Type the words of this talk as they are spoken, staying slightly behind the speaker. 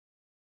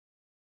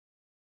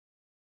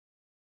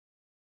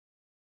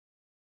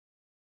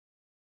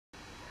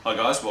Hi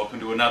guys,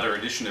 welcome to another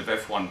edition of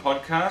F1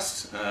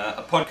 Podcast.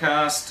 A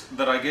podcast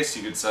that I guess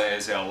you could say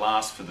is our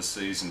last for the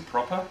season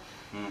proper.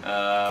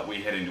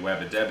 We head into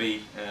Abu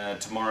Dhabi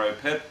tomorrow,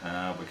 Pep.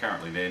 We're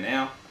currently there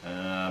now.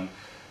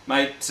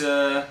 Mate,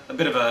 a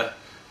bit of a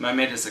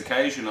momentous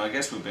occasion, I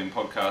guess. We've been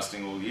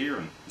podcasting all year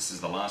and this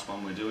is the last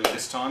one we're doing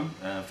this time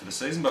for the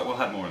season, but we'll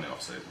have more in the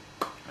off-season.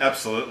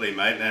 Absolutely,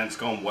 mate, and it's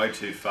gone way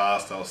too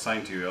fast. I was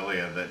saying to you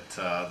earlier that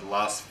the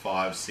last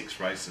 5-6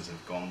 races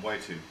have gone way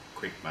too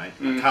quick, mate.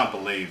 I can't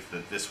believe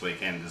that this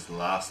weekend is the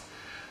last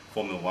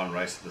Formula 1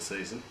 race of the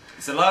season.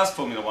 It's the last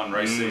Formula 1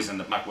 race season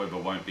that Mark Webber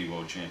won't be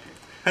world champion.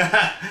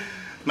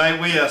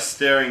 Mate, we are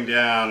staring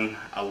down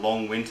a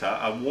long winter,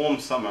 a warm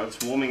summer. It's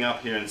warming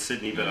up here in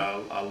Sydney, but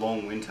a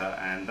long winter,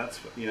 and that's,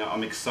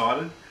 I'm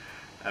excited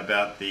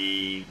about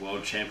the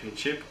World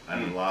Championship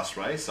and the last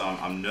race.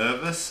 I'm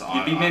nervous.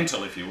 You'd be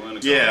mental if you weren't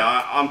excited.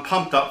 Yeah, I'm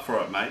pumped up for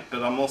it, mate,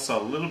 but I'm also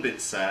a little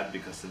bit sad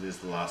because it is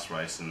the last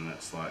race and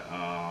it's like,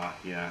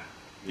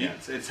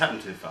 it's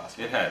happened too fast.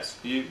 It has.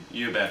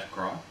 You about to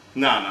cry?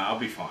 No, I'll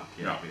be fine.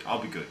 Yeah, No.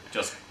 I'll be good.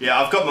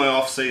 I've got my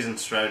off-season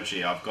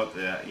strategy. I've got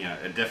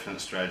a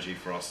definite strategy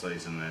for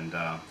off-season, and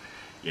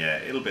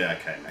it'll be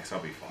okay, Max.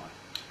 I'll be fine.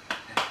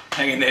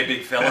 Hang in there,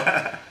 big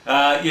fella.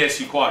 Yes,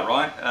 you're quite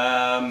right.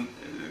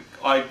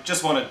 I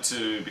just wanted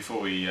to,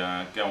 before we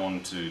go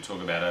on to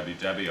talk about Abu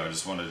Dhabi, I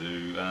just wanted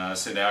to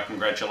send our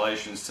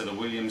congratulations to the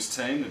Williams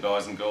team, the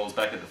guys and girls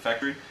back at the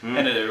factory,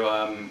 and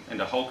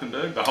to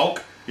Hulkenberg, the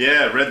Hulk.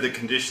 Yeah, read the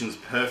conditions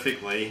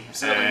perfectly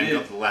and did.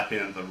 got the lap in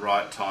at the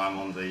right time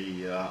on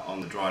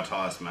the dry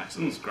tyres, Max.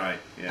 It was great.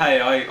 Yeah. Hey,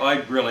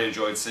 I really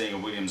enjoyed seeing a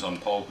Williams on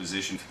pole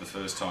position for the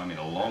first time in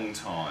a long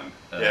time,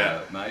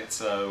 mate.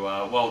 So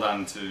well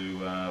done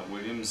to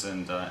Williams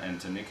and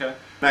to Nico.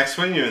 Max,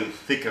 when you're in the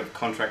thick of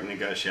contract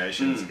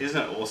negotiations,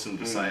 isn't it awesome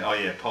to say, oh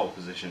yeah, pole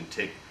position,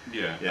 tick.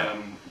 Yeah.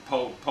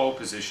 Pole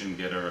position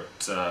getter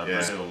at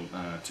Brazil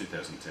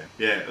 2010.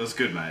 Yeah, it was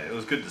good, mate. It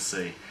was good to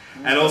see.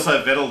 And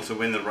also Vettel to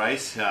win the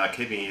race,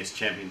 keeping his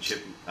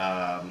championship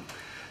hopes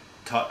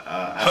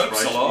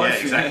alive. Yeah,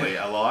 exactly,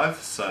 alive.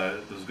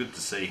 So it was good to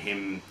see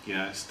him,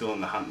 still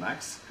in the hunt,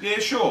 Max. Yeah,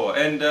 sure.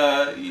 And,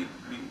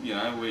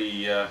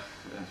 we...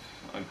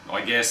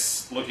 I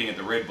guess looking at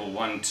the Red Bull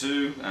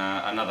 1-2,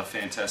 another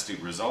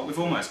fantastic result. We've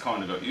almost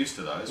kind of got used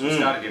to those. We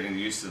started getting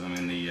used to them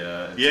in the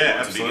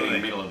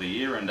beginning, middle of the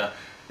year, and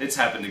it's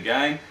happened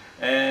again.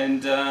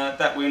 And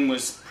that win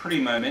was pretty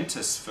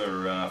momentous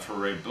for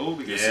Red Bull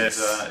because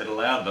it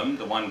allowed them,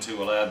 the 1-2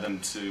 allowed them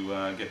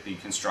to get the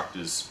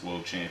Constructors'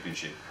 World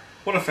Championship.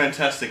 What a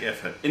fantastic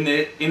effort.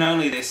 In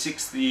only their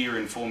 6th year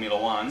in Formula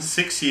 1.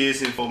 6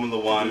 years in Formula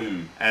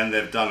 1, and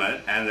they've done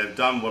it, and they've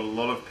done what a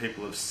lot of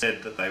people have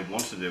said that they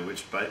want to do,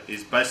 which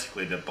is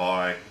basically to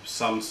buy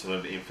some sort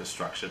of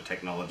infrastructure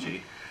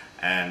technology.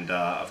 And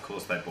of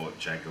course they bought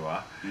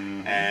Jaguar,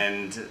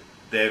 and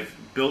they've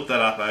built that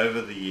up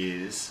over the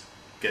years,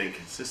 getting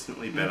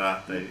consistently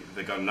better.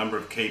 They've got a number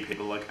of key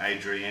people like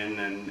Adrian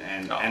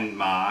and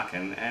Mark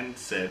and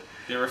Seb.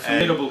 They're a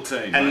formidable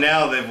team. And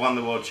now they've won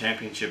the World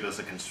Championship as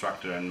a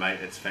constructor, and mate,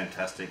 it's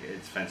fantastic.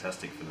 It's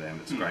fantastic for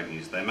them. It's great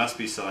news. They must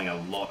be selling a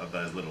lot of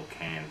those little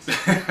cans.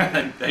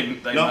 they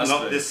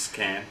not this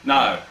can.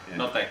 No,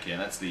 not that can.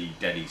 That's the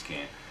daddy's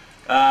can.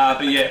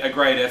 But yeah, a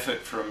great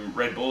effort from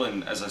Red Bull,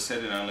 and as I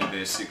said, in only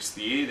their 6th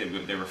year,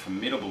 they're a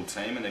formidable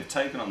team, and they've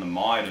taken on the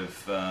might of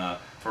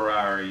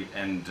Ferrari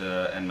and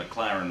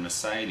McLaren,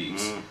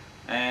 Mercedes,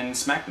 and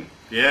smacked them.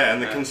 Yeah,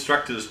 and the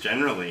constructors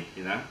generally,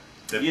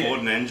 they've bought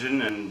an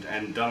engine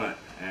and done it,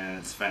 and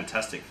it's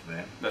fantastic for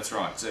them. That's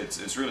right. So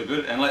it's really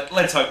good, and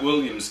let's hope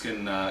Williams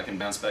can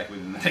bounce back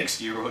within the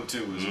next year or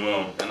two as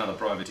well. Another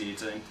privateer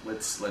team.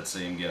 Let's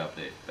see him get up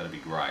there. That'd be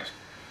great.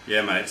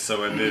 Yeah, mate, so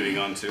we're moving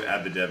on to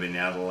Abu Dhabi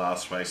now, the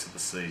last race of the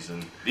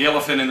season. The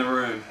elephant in the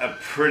room. A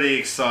pretty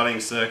exciting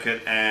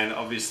circuit, and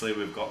obviously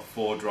we've got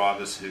 4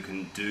 drivers who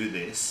can do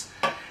this.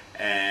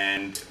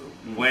 And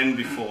when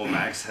before,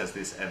 Max, has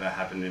this ever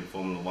happened in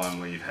Formula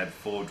 1 where you've had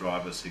 4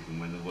 drivers who can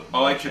win the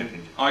World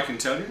Championship? I can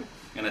tell you,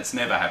 and it's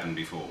never happened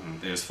before.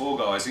 There's 4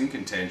 guys in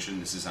contention.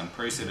 This is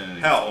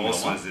unprecedented. How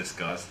awesome is this,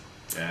 guys?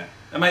 Yeah.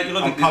 And mate,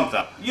 I'm pumped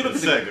up.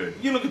 It's so good.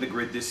 You look at the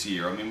grid this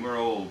year. I mean, we're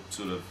all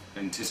sort of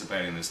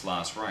anticipating this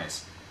last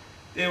race.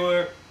 There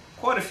were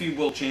quite a few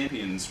world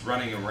champions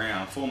running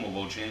around, former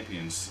world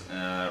champions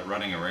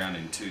running around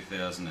in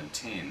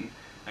 2010,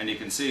 and you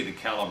can see the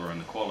calibre and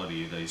the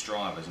quality of these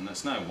drivers. And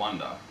it's no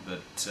wonder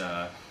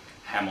that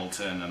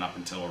Hamilton, and up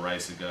until a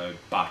race ago,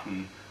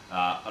 Button,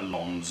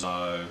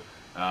 Alonso,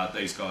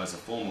 these guys are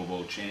former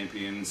world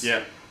champions.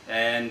 Yeah.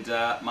 And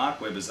Mark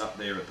Webber's up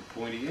there at the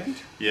pointy end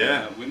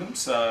with them,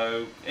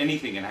 so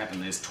anything can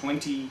happen. There's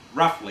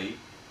roughly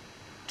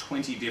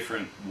 20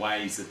 different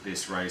ways that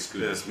this race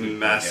could There's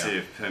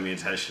massive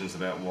permutations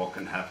about what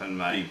can happen,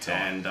 mate. Big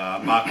time.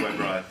 And Mark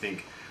Webber, I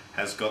think,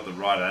 has got the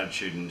right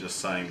attitude and just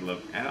saying,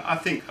 look, and I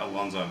think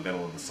Alonso and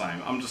Vettel are the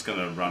same, I'm just going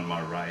to run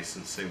my race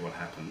and see what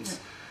happens. Yeah.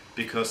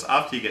 Because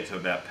after you get to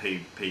about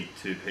P2,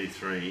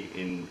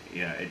 P3,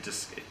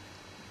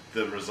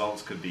 the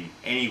results could be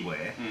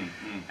anywhere,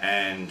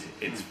 and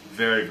it's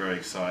very, very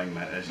exciting,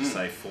 mate. As you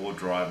say, 4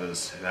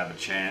 drivers who have a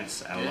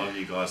chance, and a lot of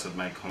you guys have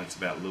made comments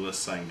about Lewis,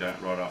 saying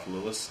don't write off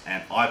Lewis,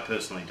 and I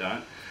personally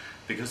don't,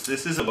 because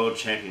this is a World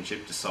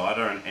Championship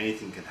decider, and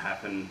anything can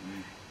happen,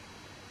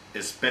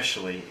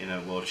 especially in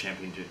a World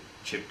Championship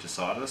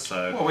decider.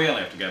 So well, we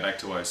only have to go back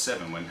to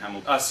 07 when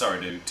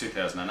to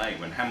 2008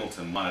 when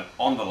Hamilton won it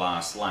on the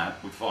last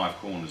lap with 5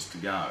 corners to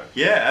go.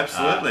 Yeah,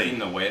 absolutely. In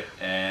the wet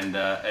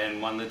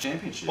and won the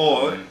championship.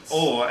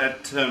 Or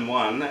at turn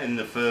 1 in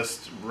the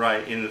first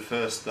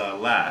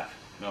lap.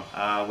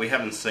 We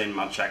haven't seen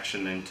much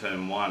action in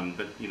turn 1,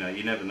 but you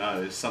never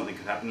know. Something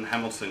could happen.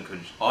 Hamilton could.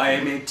 I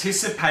am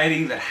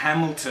anticipating that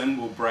Hamilton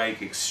will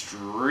brake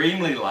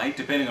extremely late,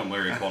 depending on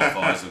where he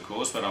qualifies, of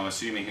course. But I'm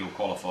assuming he'll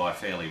qualify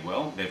fairly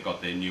well. They've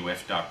got their new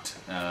F duct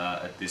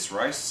at this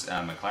race,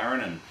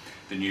 McLaren, and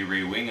the new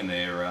rear wing, and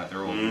they're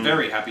all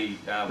very happy.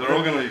 They're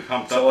all going to be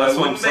pumped up. So That's I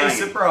wouldn't be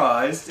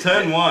surprised.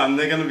 Turn 1,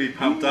 they're going to be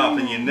pumped up,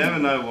 and you never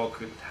know what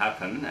could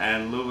happen.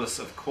 And Lewis,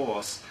 of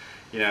course.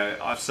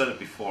 I've said it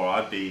before,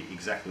 I'd be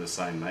exactly the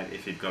same, mate.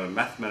 If you've got a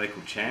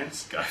mathematical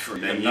chance,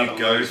 then you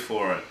go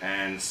for it.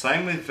 And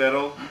same with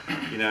Vettel,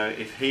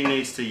 if he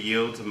needs to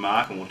yield to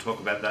Mark, and we'll talk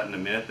about that in a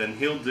minute, then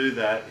he'll do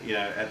that,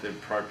 at the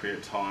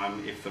appropriate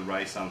time if the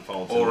race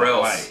unfolds in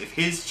that way. If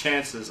his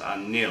chances are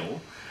nil,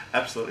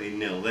 absolutely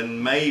nil,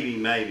 then maybe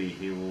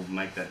he will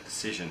make that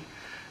decision.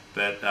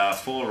 But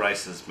 4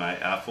 races, mate,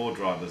 4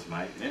 drivers,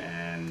 mate. Yeah.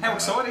 And how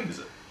exciting is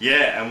it?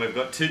 Yeah, and we've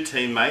got 2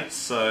 teammates.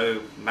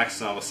 So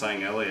Max and I were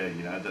saying earlier,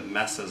 that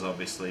Massa's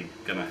obviously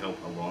going to help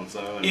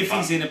Alonso. And if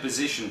he's in a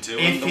position to,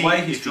 and the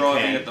way he's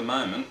driving at the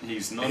moment,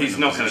 he's not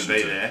going to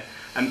be there.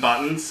 And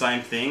Button,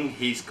 same thing.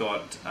 He's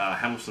got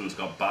Hamilton's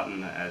got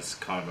Button as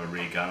kind of a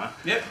rear gunner.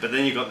 Yep. But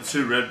then you've got the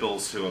 2 Red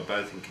Bulls who are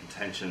both in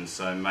contention.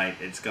 So mate,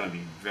 it's going to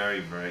be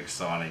very, very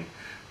exciting.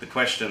 The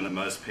question that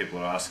most people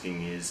are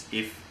asking is,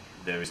 if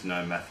there is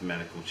no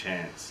mathematical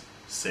chance,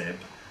 Seb,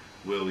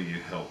 will you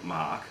help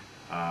Mark?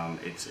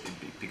 It's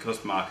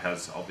because Mark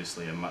has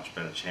obviously a much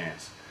better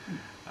chance.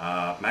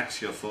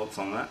 Max, your thoughts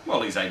on that?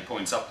 Well, he's 8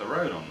 points up the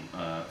road on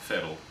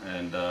Vettel,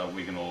 and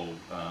we can all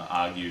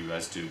argue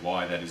as to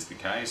why that is the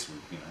case.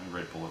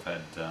 Red Bull have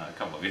had a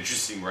couple of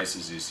interesting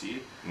races this year.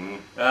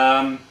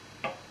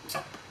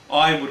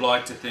 I would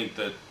like to think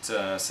that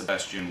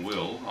Sebastian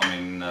will.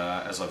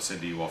 As I've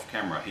said to you off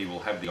camera, he will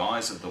have the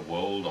eyes of the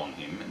world on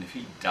him, and if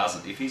he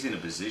doesn't, if he's in a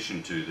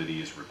position that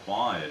he is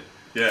required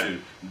to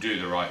do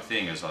the right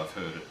thing, as I've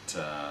heard it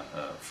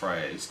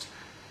phrased,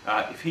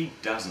 if he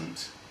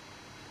doesn't,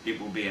 it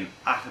will be an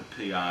utter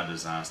PR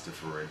disaster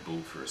for Red Bull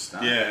for a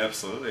start. Yeah,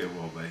 absolutely it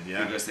will be.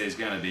 Yeah, because there's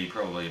going to be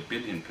probably 1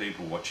 billion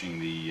people watching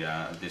the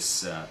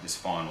this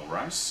final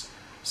race.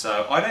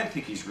 So I don't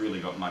think he's really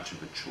got much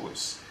of a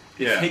choice.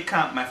 If he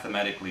can't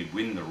mathematically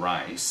win the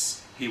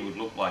race, he would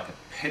look like a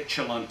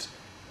petulant,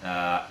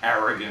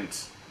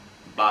 arrogant,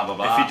 blah blah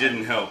blah. If he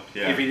didn't help,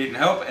 If he didn't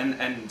help,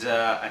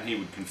 and he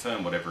would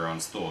confirm what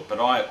everyone's thought. But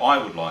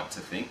I would like to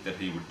think that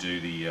he would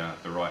do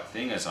the right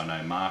thing, as I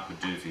know Mark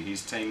would do for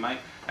his teammate,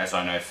 as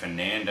I know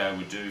Fernando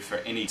would do for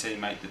any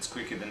teammate that's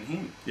quicker than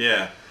him.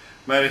 Yeah,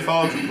 mate. If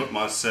I were to put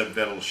my Seb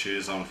Vettel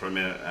shoes on for a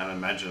minute and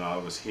imagine I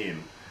was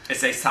him,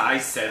 it's a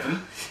size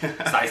 7,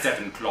 size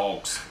 7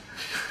 clogs.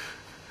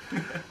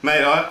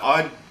 Mate,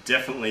 I'd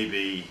definitely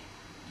be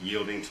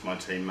yielding to my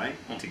teammate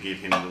to give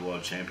him the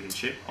World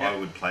Championship. I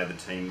would play the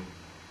team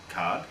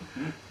card,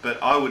 but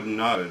I would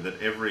know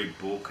that every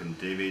book and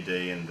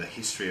DVD and the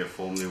history of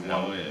Formula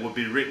 1 would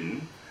be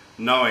written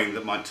knowing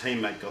that my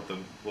teammate got the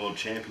World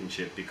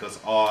Championship because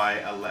I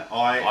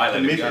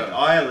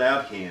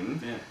allowed him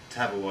to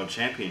have a World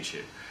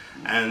Championship.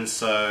 And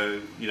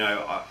so,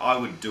 I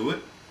would do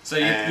it. So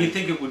you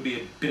think it would be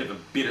a bit of a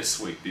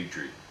bittersweet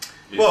victory?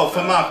 Well,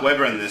 for Mark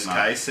Webber in this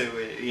case,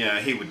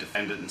 he would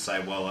defend it and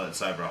say, well,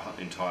 it's over an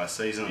entire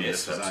season, and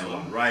this was only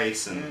one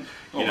race, and,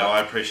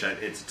 I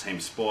appreciate it's a team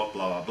sport,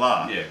 blah, blah,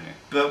 blah. Yeah.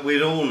 But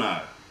we'd all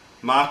know.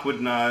 Mark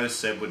would know,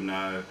 Seb would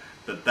know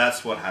that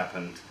that's what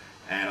happened,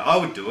 and I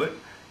would do it.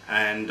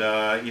 And,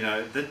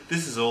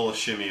 this is all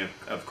assuming,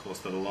 of course,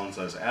 that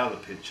Alonso's out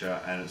of the picture,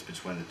 and it's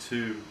between the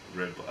 2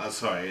 Red Bull...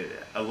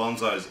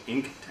 Alonso's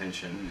in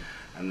contention,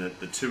 and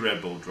the 2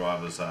 Red Bull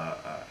drivers are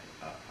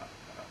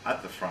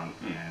at the front,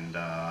 and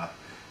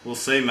we'll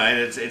see, mate.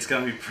 It's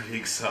going to be pretty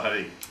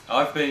exciting.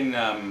 I've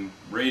been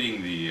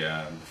reading the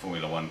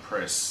Formula 1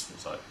 press,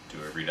 as I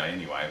do every day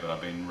anyway, but I've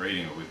been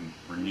reading it with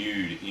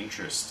renewed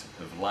interest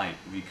of late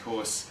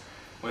because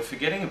we're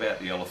forgetting about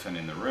the elephant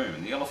in the room,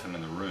 and the elephant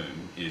in the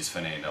room is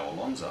Fernando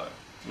Alonso.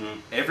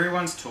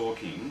 Everyone's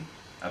talking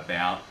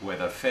about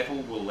whether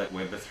Vettel will let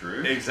Webber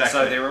through. Exactly.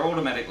 So they're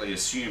automatically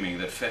assuming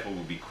that Vettel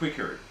will be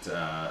quicker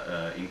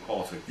in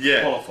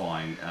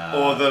qualifying.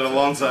 Or that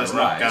Alonso's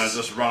not going to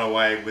just run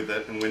away with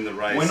it and win the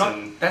race.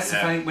 That's the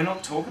thing. We're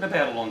not talking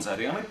about Alonso.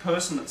 The only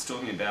person that's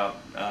talking about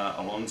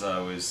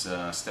Alonso is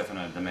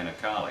Stefano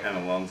Domenicali. And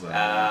Alonso.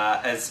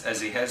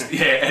 As he has,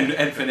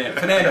 and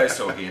Fernando's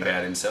talking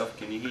about himself.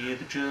 Can you hear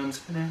the drums,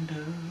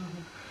 Fernando?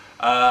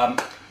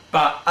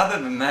 But other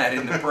than that,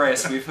 in the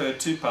press, we've heard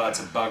two parts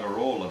of bugger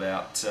all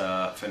about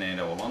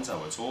Fernando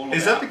Alonso. It's all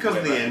Is about that because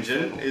of the Webber and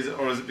engine, Vettel.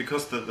 or is it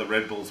because the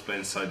Red Bull's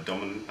been so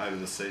dominant over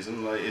the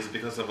season? Like, is it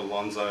because of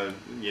Alonso?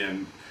 You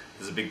know,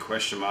 there's a big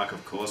question mark,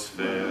 of course,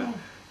 for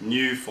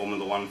new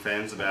Formula One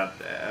fans about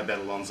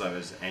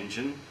Alonso's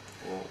engine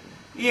or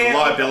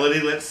reliability,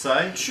 let's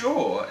say.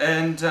 Sure,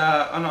 and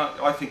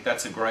I think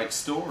that's a great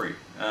story.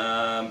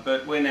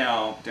 But we're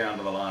now down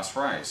to the last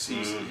race.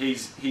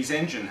 His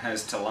engine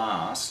has to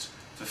last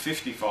for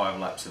 55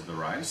 laps of the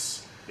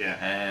race,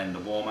 and the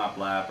warm-up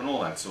lap and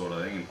all that sort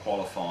of thing, and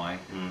qualifying.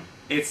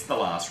 It's the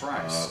last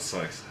race. Oh, so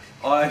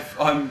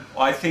exciting.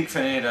 I think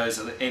Fernando's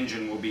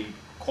engine will be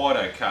quite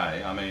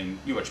okay. I mean,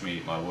 you watch me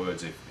eat my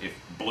words if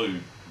blue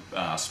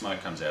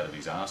smoke comes out of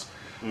his ass.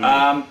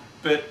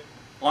 But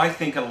I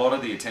think a lot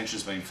of the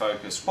attention's been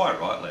focused, quite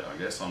rightly, I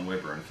guess, on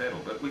Webber and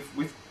Vettel. But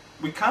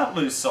we can't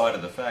lose sight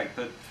of the fact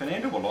that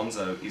Fernando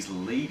Alonso is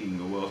leading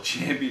the World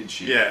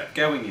Championship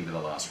going into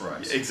the last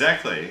race.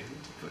 Exactly.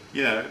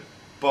 You know,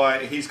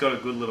 he's got a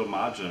good little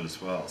margin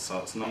as well, so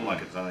it's not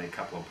like it's only a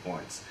couple of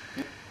points.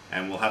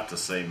 And we'll have to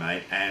see,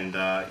 mate. And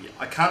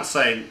I can't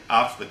say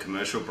after the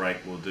commercial break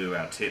we'll do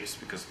our tips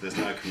because there's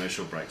no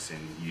commercial breaks in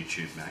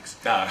YouTube, Max.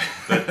 No.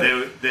 But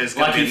there's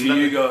going to Lucky be for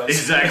you guys.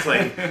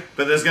 Exactly.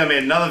 But there's going to be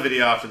another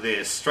video after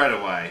this straight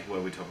away where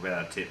we talk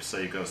about our tips. So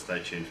you've got to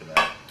stay tuned for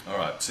that. All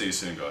right. See you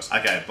soon, guys.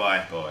 Okay.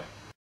 Bye. Bye.